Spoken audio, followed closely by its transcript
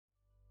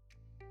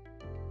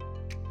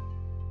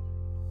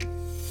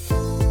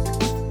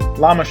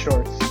Llama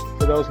shorts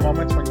for those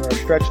moments when you are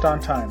stretched on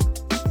time.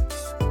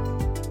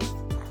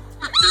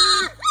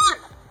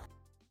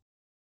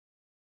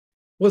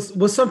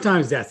 Well,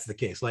 sometimes that's the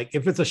case. Like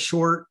if it's a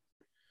short,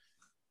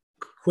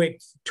 quick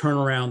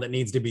turnaround that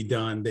needs to be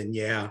done, then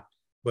yeah.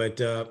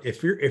 But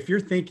if you're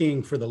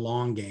thinking for the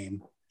long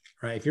game,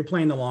 right? If you're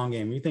playing the long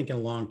game, you're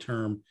thinking long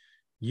term,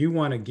 you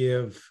want to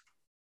give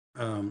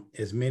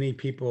as many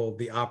people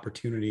the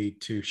opportunity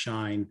to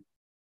shine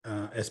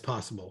as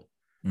possible.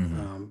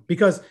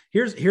 Because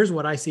here's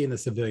what I see in the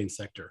civilian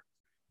sector.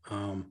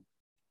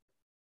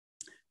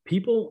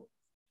 People,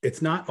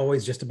 it's not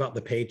always just about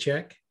the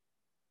paycheck,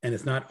 and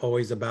it's not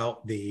always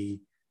about the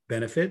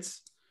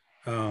benefits.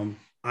 We're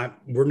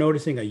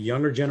noticing a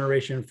younger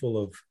generation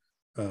full of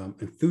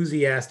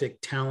enthusiastic,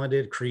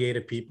 talented,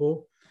 creative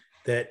people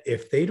that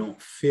if they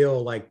don't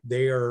feel like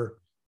they are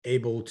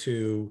able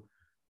to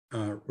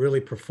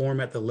really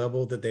perform at the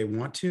level that they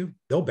want to,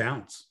 they'll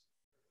bounce.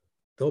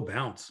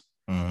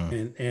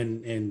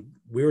 And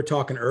we were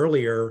talking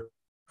earlier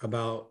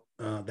about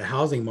the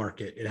housing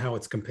market and how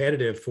it's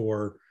competitive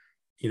for,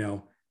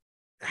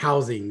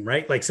 housing,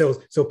 right? Like, so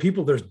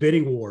people, there's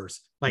bidding wars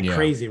like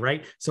crazy,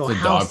 right? So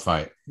it's a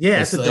dogfight.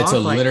 Yeah, it's a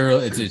dogfight.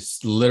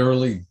 It's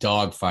literally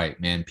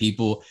dogfight, man.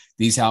 People,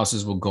 these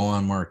houses will go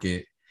on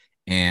market,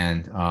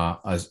 and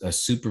a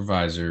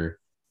supervisor,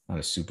 not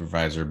a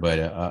supervisor, but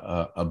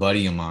a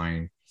buddy of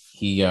mine,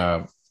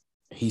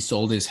 he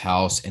sold his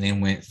house and it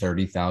went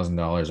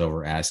 $30,000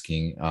 over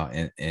asking,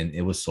 and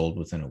it was sold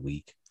within a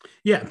week.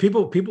 Yeah,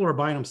 people are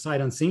buying them sight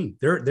unseen.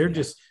 They're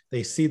just,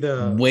 they see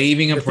the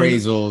waiving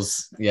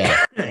appraisals.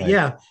 Yeah.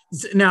 Yeah.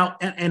 Now,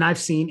 and I've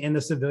seen in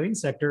the civilian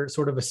sector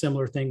sort of a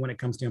similar thing when it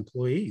comes to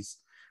employees.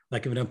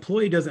 Like if an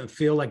employee doesn't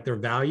feel like they're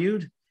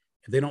valued,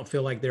 if they don't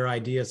feel like their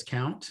ideas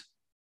count,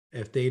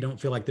 if they don't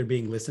feel like they're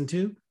being listened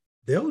to,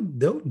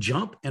 they'll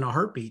jump in a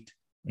heartbeat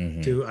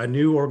to a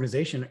new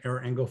organization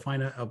and go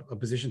find a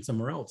position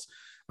somewhere else.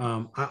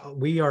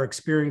 We are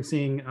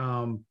experiencing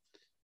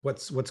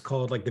what's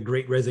called like the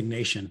Great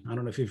Resignation. I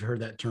don't know if you've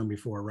heard that term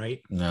before,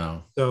 right?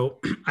 No. So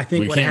I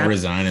think we can't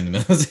resign in the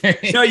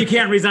military. No, you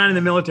can't resign in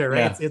the military,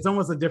 right? Yeah. It's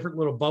almost a different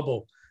little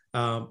bubble.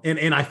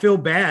 And I feel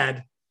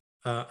bad.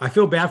 I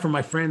feel bad for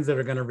my friends that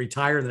are going to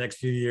retire in the next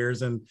few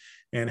years and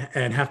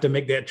have to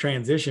make that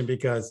transition,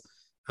 because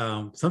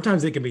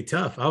sometimes it can be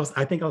tough.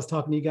 I think I was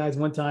talking to you guys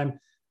one time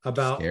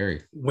about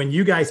Scary. When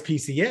you guys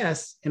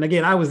PCS, and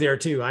again, I was there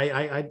too.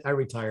 I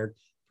retired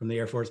from the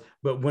Air Force,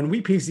 but when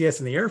we PCS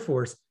in the Air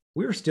Force,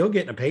 we were still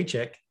getting a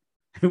paycheck.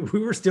 We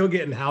were still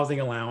getting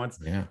housing allowance.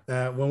 Yeah.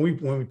 When we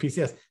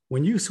PCS,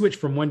 when you switch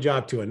from one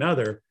job to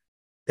another,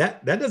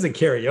 that doesn't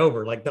carry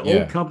over. Like the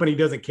old company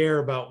doesn't care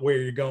about where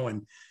you're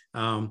going.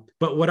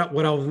 But what I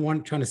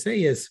was trying to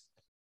say is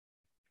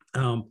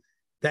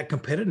that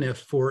competitiveness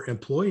for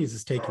employees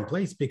is taking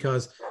place,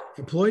 because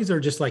employees are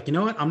just like, you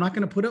know what, I'm not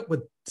going to put up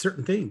with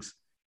certain things.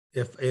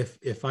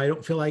 If I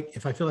feel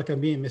like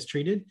I'm being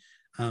mistreated,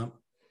 a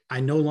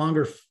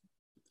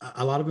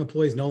lot of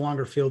employees no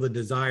longer feel the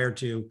desire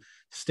to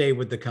stay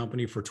with the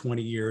company for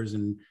 20 years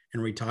and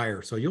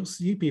retire. So you'll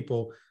see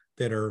people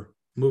that are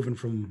moving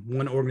from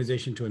one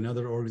organization to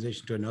another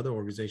organization to another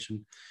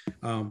organization.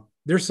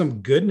 There's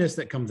some goodness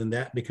that comes in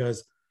that,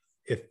 because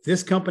if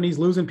this company's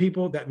losing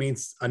people, that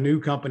means a new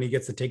company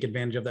gets to take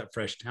advantage of that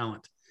fresh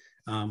talent.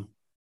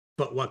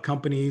 But what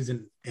companies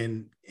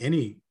and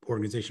any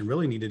organization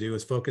really need to do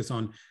is focus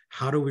on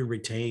how do we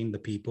retain the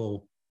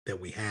people that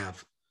we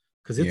have,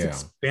 because it's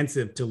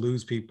expensive to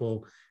lose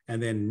people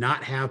and then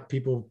not have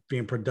people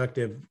being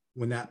productive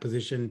when that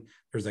position,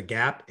 there's a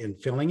gap in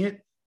filling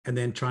it, and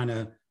then trying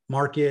to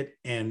market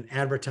and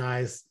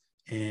advertise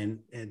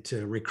and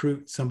to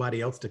recruit somebody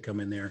else to come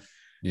in there.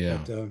 Yeah.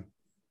 But,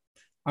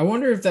 I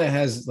wonder if that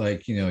has,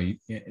 like, to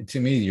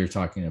me, you're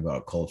talking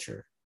about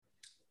culture.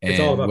 It's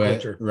all about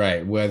culture.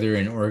 Right. Whether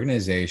an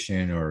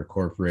organization or a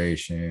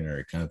corporation or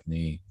a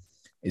company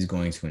is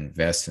going to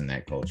invest in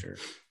that culture.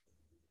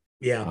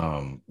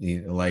 Yeah.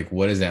 Like,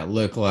 what does that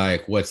look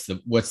like? What's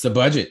the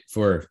budget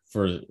for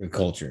the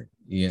culture?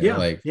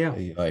 Like,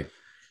 are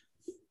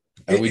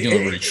we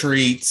doing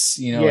retreats?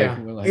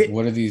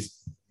 What are these?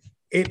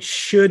 It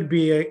should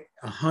be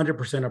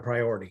 100% a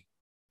priority.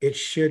 It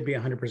should be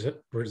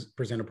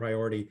 100% a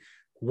priority.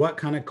 What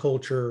kind of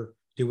culture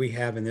do we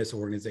have in this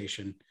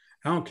organization?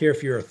 I don't care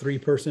if you're a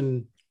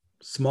 3-person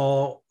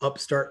small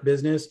upstart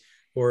business,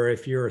 or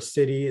if you're a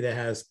city that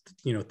has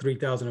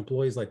 3,000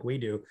 employees like we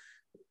do.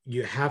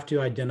 You have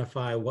to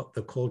identify what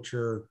the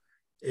culture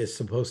is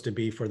supposed to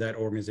be for that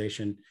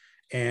organization.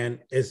 And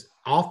as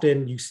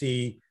often you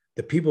see,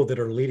 the people that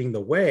are leading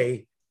the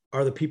way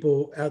are the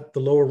people at the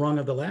lower rung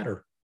of the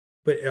ladder.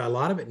 But a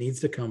lot of it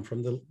needs to come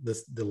from the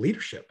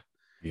leadership,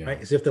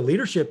 right? So if the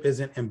leadership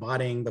isn't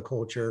embodying the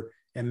culture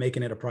and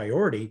making it a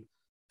priority,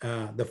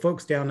 the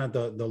folks down at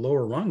the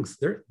lower rungs,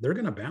 they're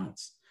going to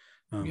bounce.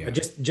 I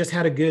just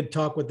had a good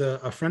talk with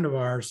a friend of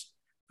ours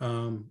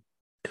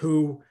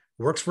who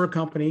works for a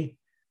company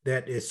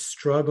that is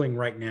struggling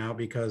right now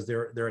because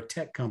they're a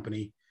tech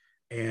company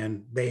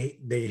and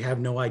they have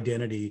no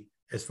identity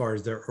as far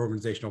as their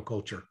organizational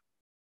culture,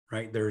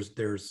 right?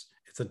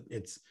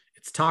 It's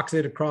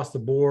toxic across the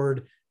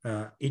board.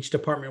 Each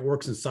department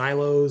works in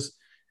silos.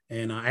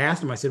 And I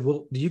asked him, I said,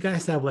 well, do you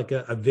guys have like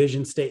a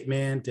vision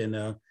statement and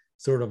a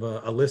sort of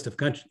a list of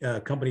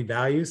company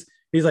values?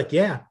 He's like,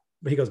 yeah.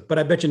 But he goes, but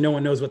I bet you no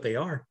one knows what they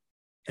are.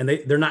 And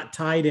they're not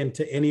tied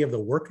into any of the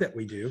work that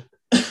we do.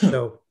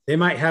 So they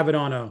might have it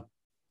on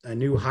a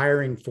new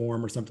hiring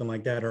form or something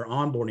like that, or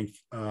onboarding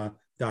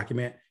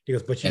document. He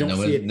goes, but you don't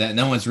see it. That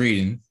no one's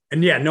reading.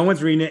 And yeah, no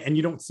one's reading it, and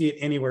you don't see it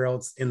anywhere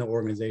else in the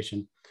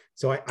organization.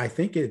 So I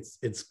think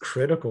it's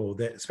critical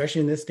that,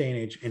 especially in this day and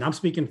age, and I'm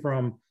speaking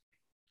from,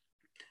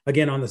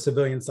 again, on the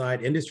civilian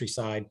side, industry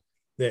side,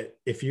 that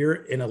if you're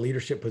in a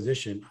leadership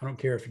position, I don't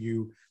care if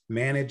you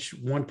manage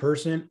one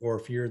person or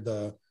if you're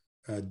the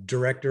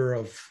director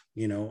of,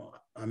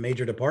 a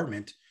major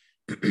department,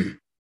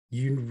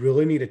 you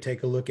really need to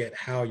take a look at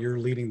how you're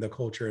leading the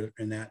culture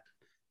in that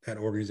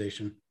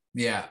organization.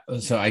 Yeah.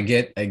 So I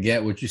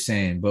get what you're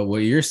saying, but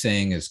what you're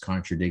saying is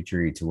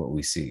contradictory to what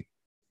we see.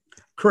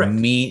 Correct.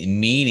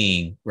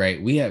 Meaning,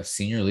 right, we have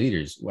senior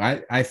leaders.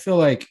 I feel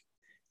like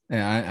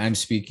I'm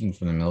speaking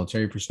from the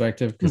military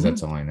perspective because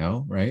that's all I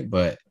know, right?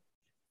 But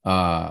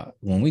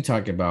when we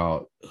talk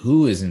about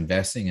who is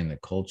investing in the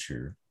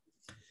culture,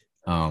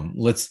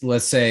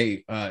 let's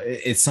say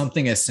it's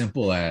something as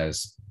simple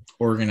as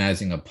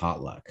organizing a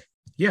potluck.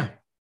 Yeah.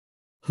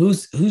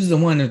 Who's the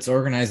one that's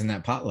organizing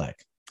that potluck?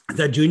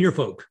 The junior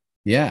folk.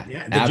 Yeah,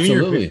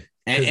 absolutely.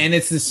 And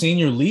it's the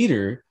senior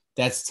leader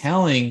that's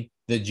telling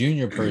the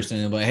junior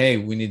person, but hey,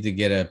 we need to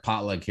get a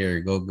potluck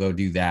here. Go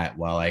do that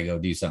while I go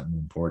do something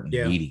important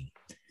meeting.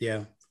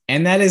 Yeah.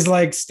 And that is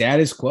like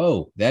status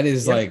quo. That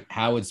is like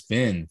how it's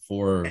been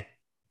for.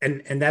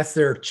 And that's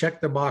their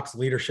check the box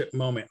leadership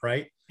moment,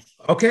 right?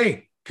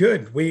 Okay,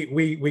 good.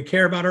 We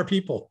care about our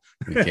people.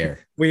 We care.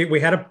 we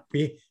had a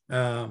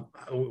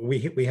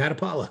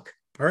potluck.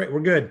 All right, we're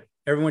good.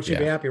 Everyone should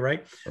be happy,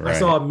 right? I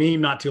saw a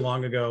meme not too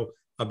long ago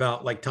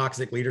about like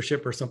toxic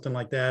leadership or something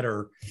like that,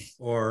 or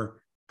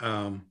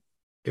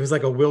it was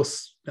like one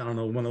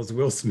of those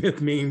Will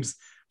Smith memes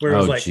where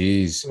it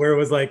was where it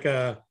was like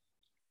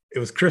it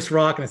was Chris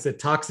Rock and it said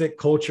toxic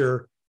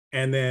culture,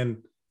 and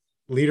then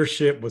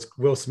leadership was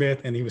Will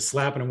Smith, and he was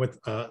slapping him with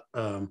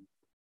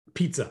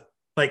pizza.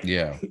 Like,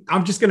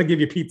 I'm just gonna give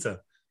you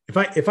pizza. If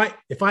I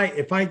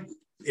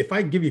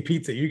give you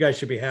pizza, you guys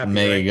should be happy.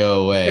 May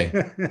go away.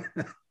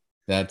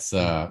 That's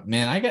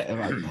man,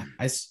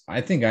 I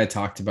think I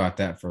talked about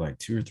that for like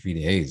 2 or 3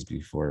 days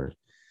before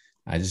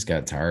I just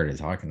got tired of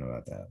talking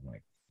about that. I'm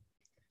like,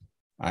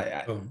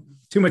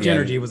 too much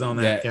energy was on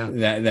that.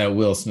 That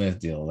Will Smith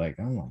deal. Like,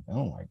 I'm like,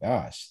 oh my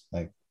gosh,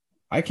 like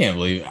I can't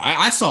believe it.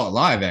 I saw it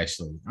live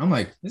actually. I'm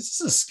like, this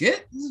is a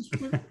skit.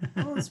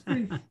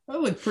 That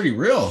looked pretty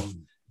real.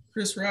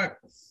 Chris Rock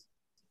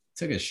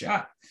took a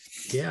shot.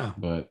 Yeah,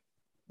 but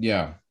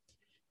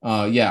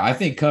I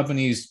think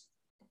companies.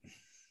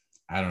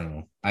 I don't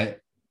know. I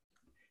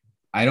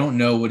don't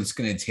know what it's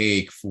going to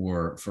take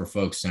for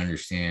folks to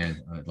understand.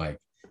 Like,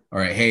 all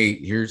right, hey,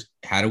 here's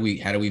how do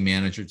we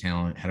manage your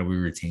talent? How do we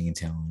retain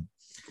talent?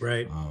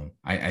 Right.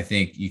 I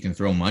think you can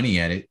throw money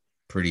at it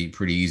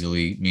pretty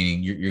easily.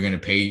 Meaning you're going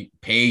to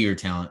pay your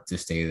talent to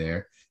stay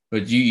there.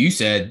 But you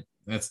said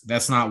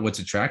that's not what's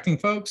attracting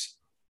folks.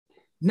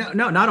 No,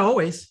 not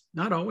always.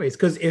 Not always.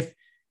 Because if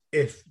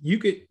you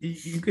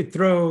could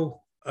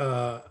throw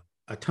a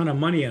ton of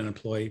money at an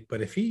employee,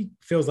 but if he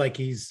feels like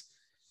he's,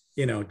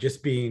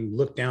 just being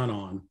looked down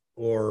on,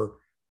 or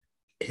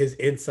his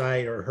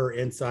insight or her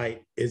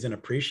insight isn't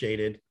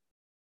appreciated,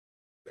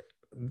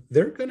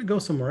 they're going to go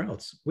somewhere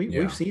else.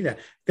 We've seen that.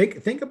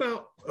 Think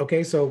about,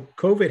 okay, so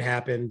COVID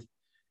happened,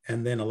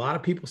 and then a lot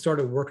of people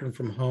started working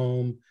from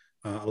home.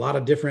 A lot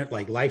of different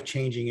like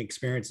life-changing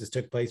experiences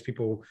took place.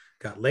 People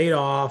got laid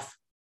off,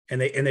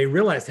 and they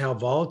realized how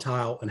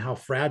volatile and how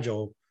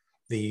fragile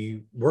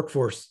the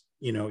workforce,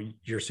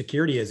 your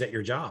security is at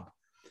your job.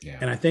 Yeah.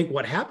 And I think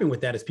what happened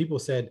with that is people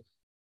said,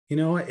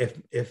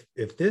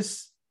 if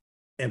this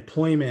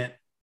employment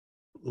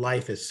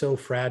life is so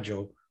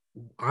fragile,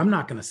 I'm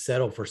not going to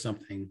settle for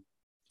something,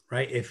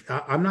 right? If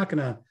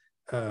the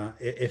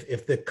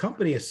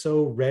company is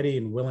so ready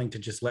and willing to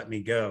just let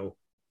me go,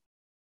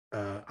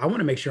 I want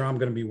to make sure I'm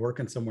going to be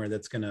working somewhere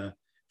that's going to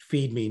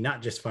feed me,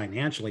 not just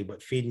financially,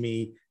 but feed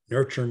me,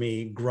 nurture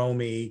me, grow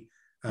me,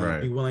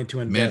 be willing to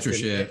invest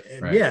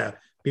mentorship,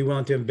 be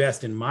willing to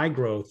invest in my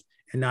growth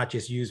and not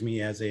just use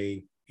me as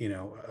a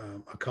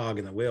cog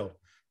in the wheel.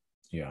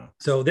 Yeah.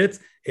 So the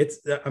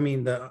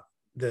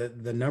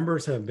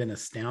numbers have been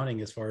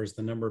astounding as far as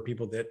the number of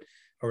people that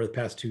over the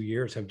past 2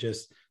 years have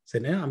just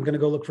said, I'm going to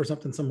go look for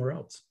something somewhere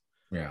else.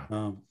 Yeah.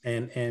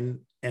 And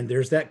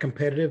there's that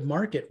competitive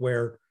market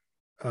where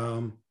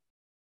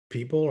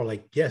people are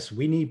like, yes,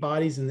 we need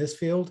bodies in this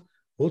field.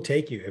 We'll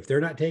take you. If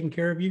they're not taking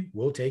care of you,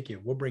 we'll take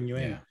you. We'll bring you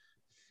in.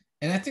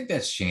 And I think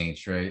that's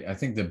changed, right? I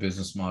think the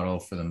business model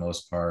for the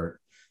most part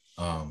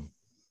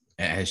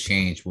has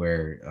changed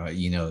where,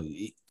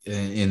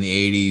 in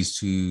the 80s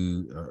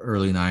to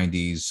early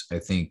 90s, I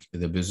think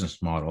the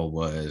business model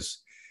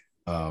was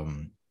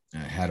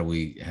how do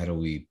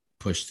we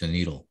push the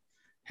needle,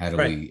 How do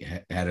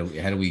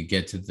Right. we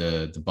get to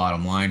the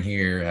bottom line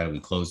here? How do we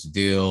close the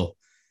deal?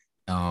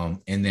 And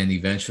then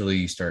eventually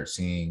you start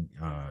seeing,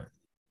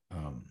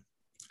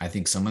 I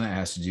think some of that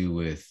has to do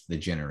with the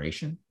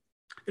generation.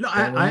 No,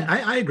 that we're in.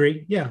 I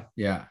agree. Yeah.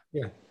 Yeah.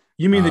 Yeah.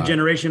 You mean the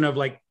generation of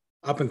like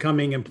up and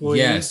coming employees?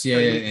 Yes. Yeah.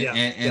 Yeah.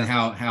 And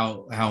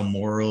how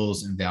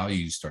morals and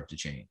values start to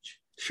change.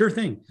 Sure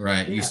thing.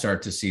 Right. Yeah. You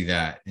start to see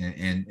that.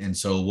 And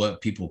so what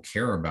people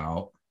care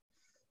about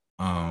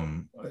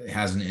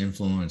has an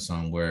influence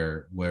on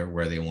where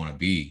they want to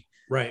be.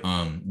 Right.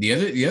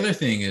 The other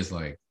thing is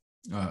like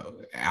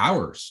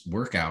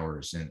work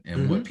hours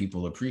and what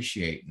people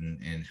appreciate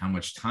and how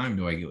much time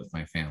do I get with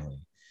my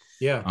family.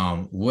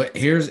 Yeah.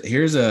 Here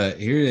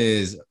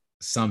is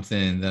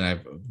something that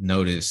I've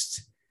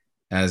noticed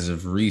as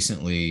of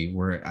recently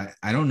where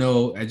I don't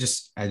know, I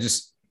just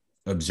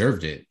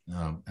observed it.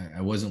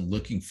 I wasn't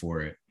looking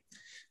for it,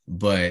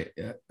 but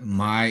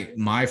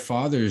my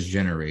father's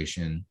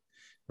generation,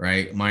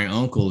 right, my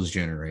uncle's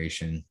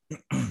generation,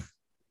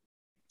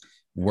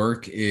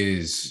 work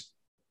is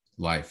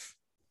life.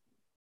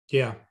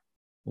 Yeah.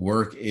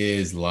 Work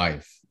is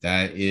life.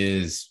 That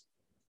is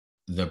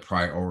the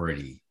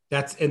priority.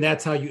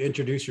 That's how you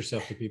introduce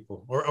yourself to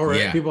people or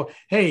people.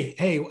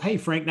 Hey,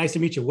 Frank, nice to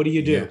meet you. What do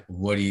you do? Yeah.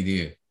 What do you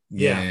do?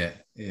 Yeah.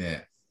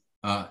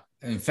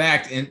 In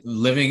fact,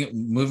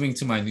 moving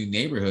to my new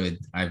neighborhood,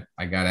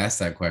 I got asked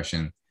that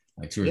question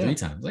like 2 or 3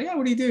 times. Like, yeah,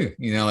 what do you do?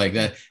 Like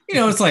that,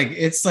 it's like,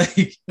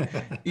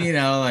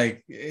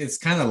 like it's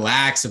kind of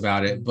lax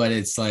about it, but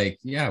it's like,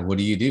 yeah, what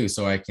do you do?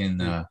 So I can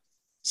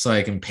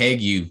peg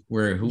you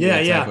what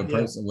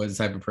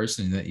type of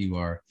person that you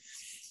are.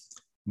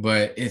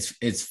 But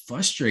it's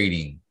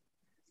frustrating.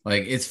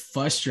 Like, it's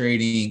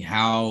frustrating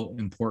how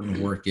important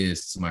work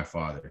is to my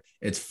father.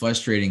 It's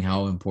frustrating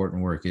how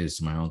important work is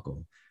to my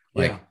uncle.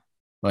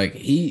 Like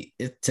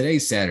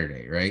today's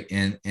Saturday, right?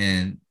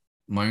 And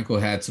my uncle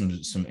had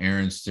some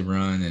errands to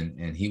run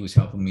and he was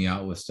helping me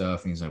out with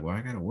stuff. And he's like, well,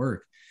 I got to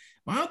work.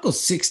 My uncle's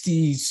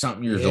 60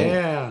 something years old.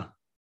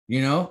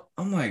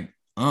 I'm like,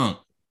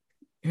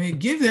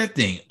 give that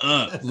thing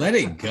up. Let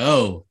it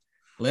go.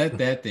 Let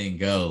that thing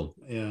go.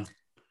 Yeah.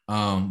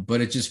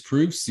 But it just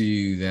proves to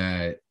you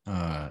that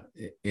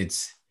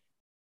it's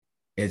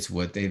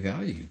what they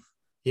value.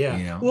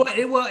 Yeah. Well,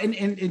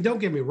 and don't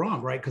get me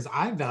wrong, right? Because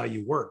I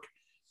value work,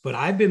 but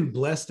I've been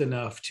blessed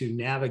enough to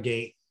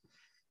navigate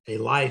a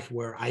life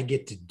where I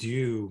get to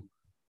do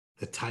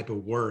the type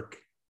of work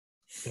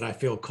that I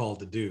feel called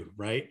to do,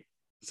 right?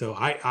 So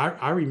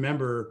I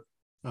remember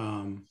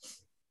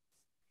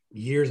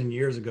years and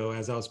years ago,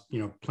 as I was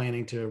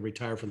planning to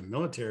retire from the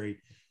military,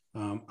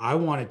 I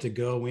wanted to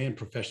go in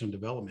professional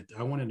development.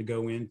 I wanted to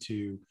go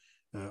into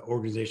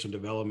organizational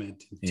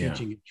development,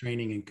 teaching,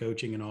 training, and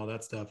coaching, and all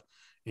that stuff.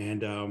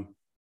 And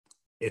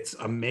it's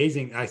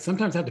amazing. I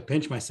sometimes have to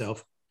pinch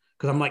myself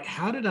because I'm like,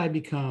 how did I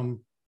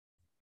become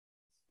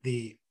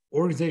the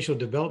organizational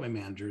development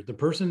manager, the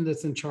person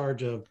that's in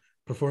charge of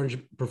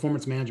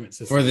performance management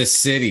system for the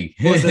city?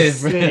 For the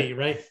city,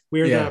 right?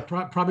 We're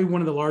probably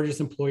one of the largest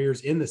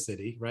employers in the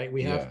city, right?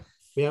 We have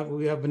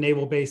a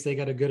naval base. They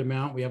got a good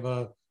amount. We have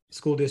a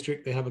school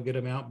district. They have a good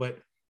amount. But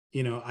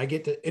I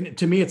get to, and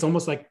to me, it's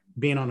almost like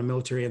being on a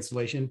military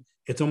installation.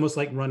 It's almost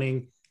like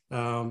running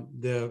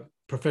the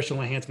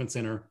Professional Enhancement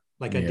Center,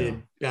 like I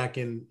did back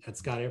at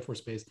Scott Air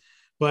Force Base.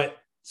 But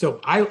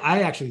so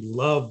I actually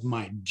love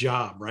my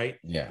job, right?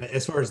 Yeah.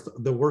 As far as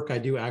the work I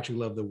do, I actually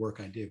love the work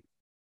I do.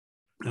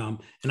 I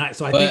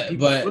think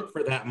people look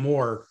for that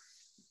more.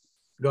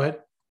 Go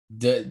ahead.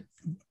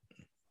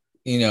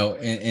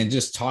 And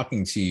just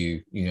talking to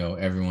you,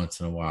 every once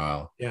in a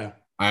while. Yeah.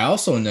 I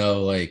also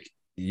know like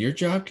your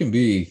job can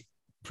be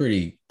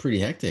pretty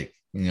hectic.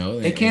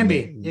 It can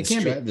be.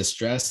 The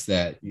stress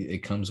that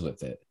it comes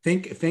with it.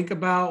 Think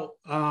about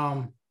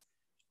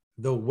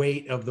the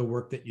weight of the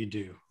work that you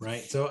do,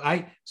 right?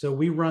 So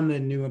we run the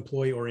new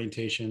employee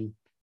orientation.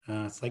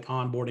 It's like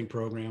onboarding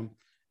program.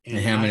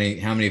 And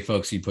how many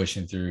folks are you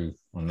pushing through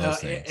on those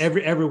things?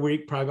 Every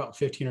week, probably about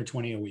 15 or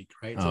 20 a week,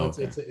 right?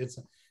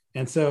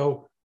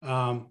 So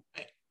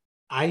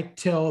I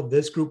tell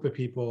this group of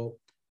people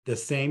the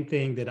same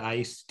thing that I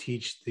used to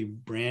teach the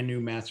brand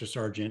new Master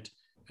Sergeant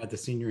at the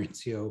Senior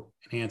NCO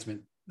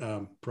Enhancement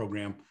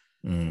Program.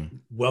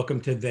 Welcome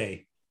to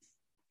they.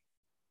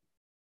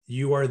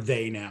 You are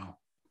they now.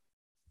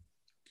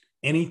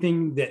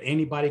 Anything that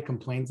anybody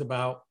complains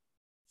about,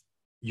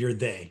 you're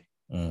they,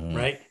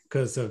 right?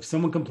 Because if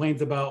someone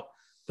complains about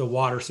the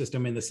water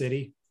system in the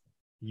city,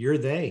 you're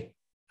they.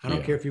 I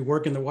don't care if you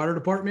work in the water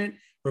department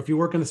or if you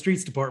work in the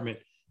streets department,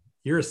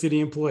 you're a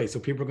city employee. So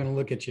people are going to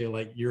look at you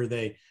like you're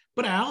they.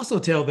 But I also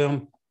tell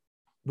them,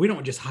 we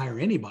don't just hire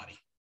anybody,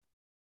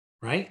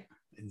 right?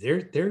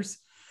 There's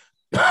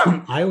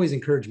I always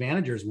encourage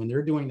managers when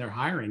they're doing their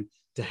hiring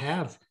to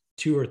have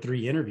 2 or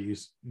 3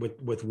 interviews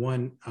with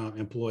one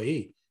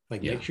employee.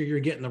 Like make sure you're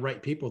getting the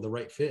right people, the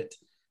right fit.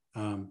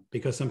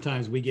 Because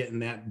sometimes we get in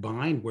that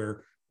bind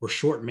where we're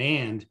short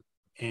manned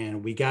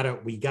and we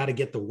gotta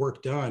get the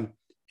work done.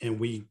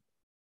 And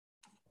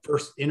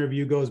first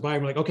interview goes by,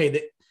 we're like,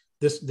 okay,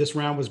 this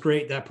round was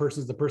great. That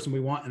person's the person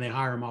we want, and they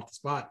hire them off the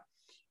spot.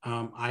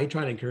 I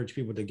try to encourage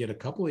people to get a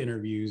couple of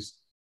interviews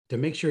to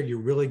make sure you're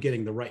really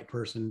getting the right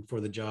person for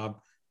the job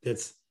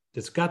that's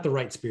got the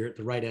right spirit,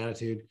 the right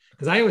attitude.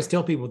 Because I always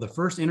tell people the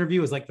first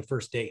interview is like the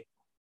first date.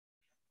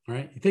 All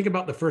right. You think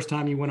about the first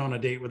time you went on a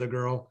date with a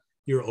girl,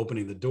 you were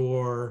opening the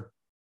door,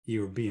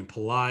 you were being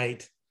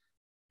polite.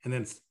 And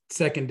then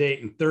second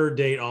date and third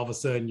date, all of a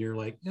sudden you're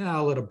like, yeah,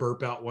 I'll let a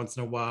burp out once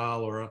in a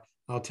while, or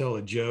I'll tell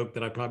a joke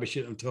that I probably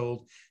shouldn't have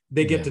told.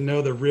 They get to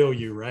know the real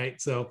you, right?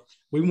 So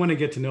we want to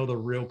get to know the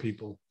real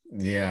people.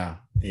 Yeah.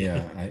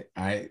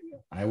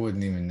 I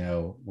wouldn't even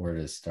know where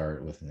to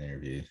start with an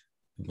interview.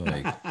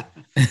 Like,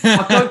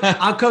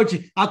 I'll coach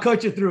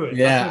you through it.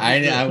 Yeah,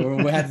 I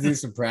we'll have to do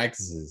some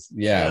practices.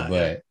 Yeah,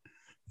 but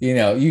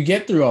you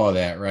get through all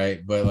that, right?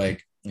 But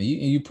like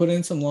you put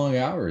in some long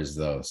hours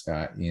though,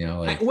 Scott.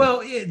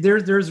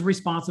 There's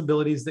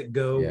responsibilities that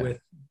go with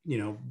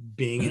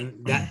being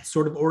in that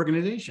sort of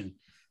organization,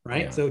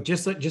 right? So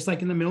just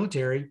like in the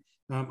military,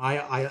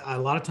 I a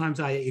lot of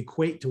times I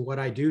equate to what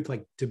I do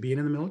to being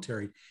in the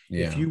military.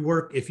 If you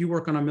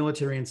work on a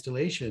military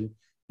installation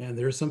and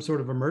there's some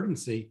sort of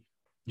emergency,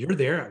 you're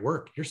there at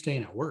work. You're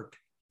staying at work.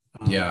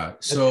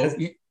 So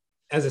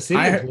as a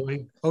city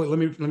employee, let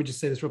me just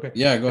say this real quick.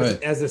 Yeah, go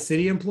ahead. As a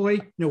city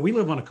employee, we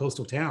live on a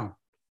coastal town.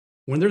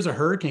 When there's a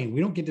hurricane,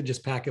 we don't get to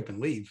just pack up and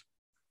leave.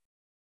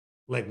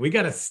 Like, we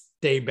got to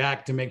stay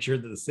back to make sure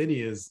that the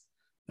city is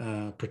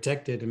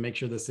protected and make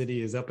sure the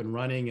city is up and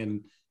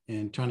running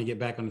and trying to get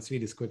back on its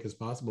feet as quick as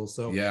possible.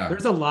 So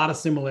there's a lot of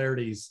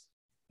similarities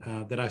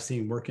that I've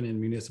seen working in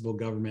municipal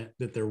government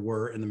that there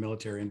were in the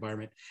military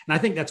environment. And I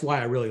think that's why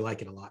I really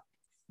like it a lot.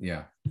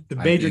 Yeah. The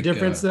major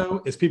difference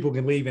though is people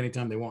can leave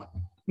anytime they want.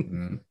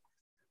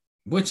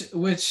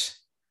 Which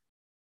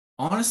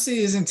honestly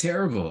isn't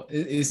terrible.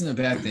 It isn't a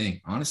bad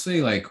thing.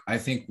 Honestly, like, I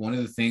think one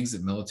of the things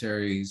that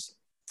militaries,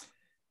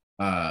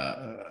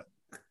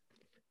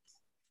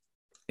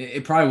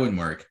 it probably wouldn't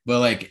work, but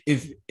like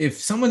if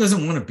someone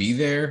doesn't want to be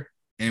there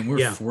and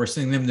we're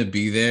forcing them to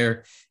be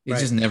there, it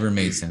just never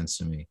made sense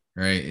to me.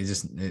 Right.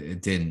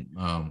 It didn't.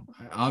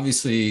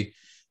 Obviously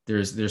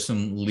there's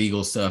some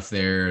legal stuff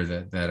there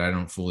that I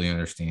don't fully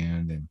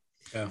understand, and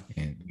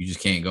you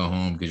just can't go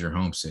home because you're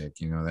homesick.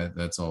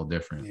 That's all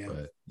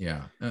different.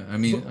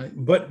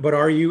 But but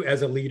are you,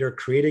 as a leader,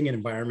 creating an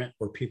environment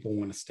where people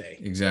want to stay?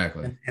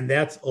 Exactly. And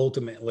that's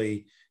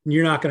ultimately,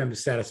 you're not going to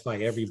satisfy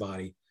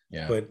everybody.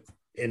 But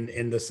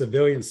in the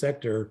civilian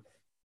sector,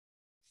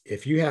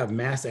 if you have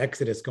mass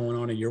exodus going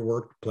on in your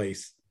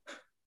workplace,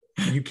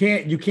 you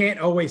can't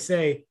always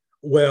say,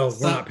 well,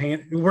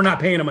 we're not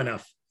paying them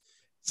enough.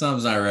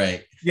 Something's not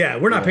right. Yeah,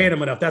 we're not paying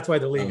them enough. That's why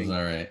they're leaving.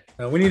 Something's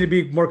all right. We need to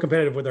be more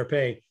competitive with our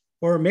pay.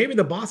 Or maybe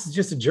the boss is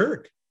just a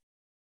jerk.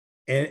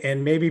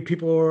 And maybe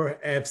people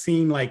have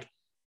seen like,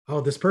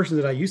 oh, this person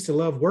that I used to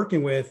love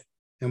working with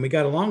and we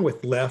got along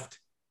with left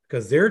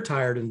because they're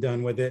tired and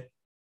done with it.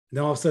 And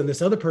then all of a sudden,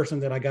 this other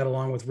person that I got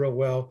along with real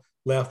well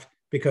left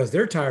because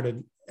they're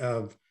tired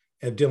of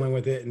dealing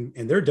with it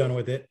and they're done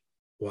with it.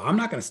 Well, I'm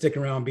not going to stick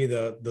around and be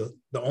the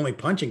only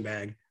punching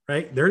bag,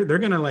 right? They're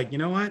going to, like, you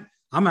know what?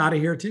 I'm out of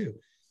here too.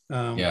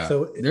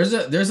 So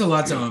there's a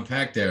lot to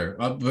unpack there.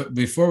 But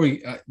before we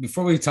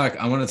talk,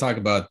 I want to talk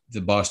about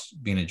the boss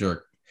being a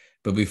jerk.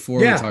 But before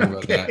we talk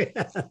about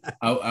that,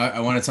 I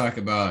want to talk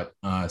about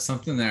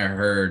something that I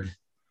heard,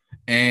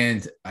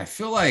 and I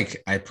feel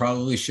like I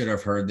probably should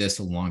have heard this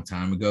a long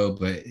time ago,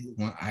 but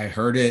when I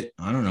heard it,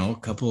 I don't know, a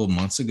couple of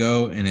months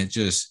ago, and it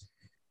was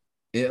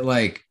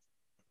like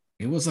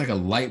a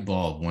light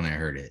bulb when I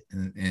heard it,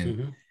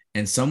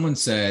 and someone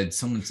said,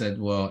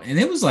 well, and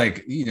it was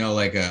like,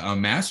 like a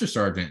master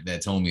sergeant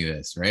that told me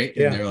this, right?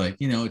 And they're like,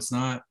 it's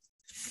not,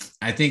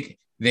 I think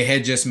they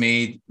had just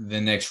made the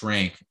next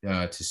rank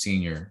to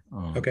senior.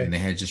 And they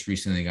had just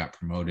recently got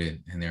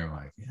promoted, and they're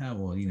like, yeah,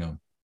 well,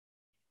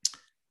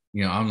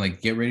 I'm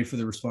like, get ready for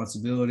the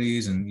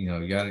responsibilities, and,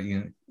 you got to,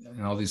 and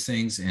all these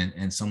things.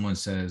 And someone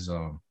says,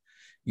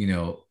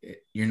 you're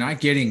not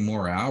getting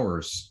more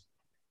hours.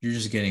 You're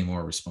just getting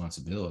more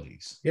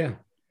responsibilities. Yeah.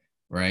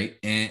 Right.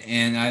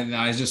 And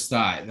I just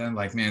thought, I'm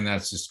like, man,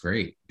 that's just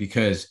great,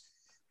 because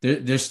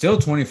there's still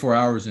 24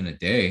 hours in a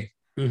day.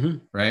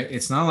 Right.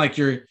 It's not like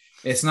you're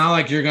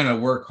going to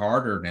work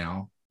harder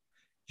now.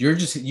 You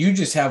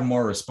just have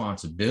more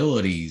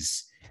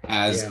responsibilities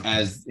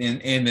as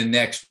in the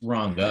next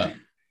rung up.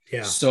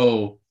 Yeah.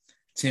 So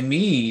to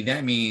me,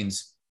 that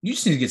means you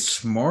just need to get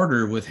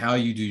smarter with how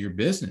you do your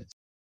business.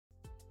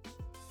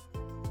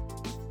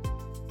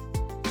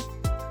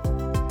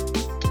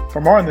 For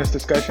more on this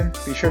discussion,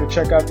 be sure to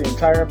check out the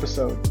entire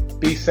episode.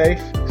 Be safe,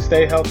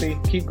 stay healthy,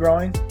 keep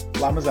growing.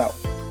 Llama's out.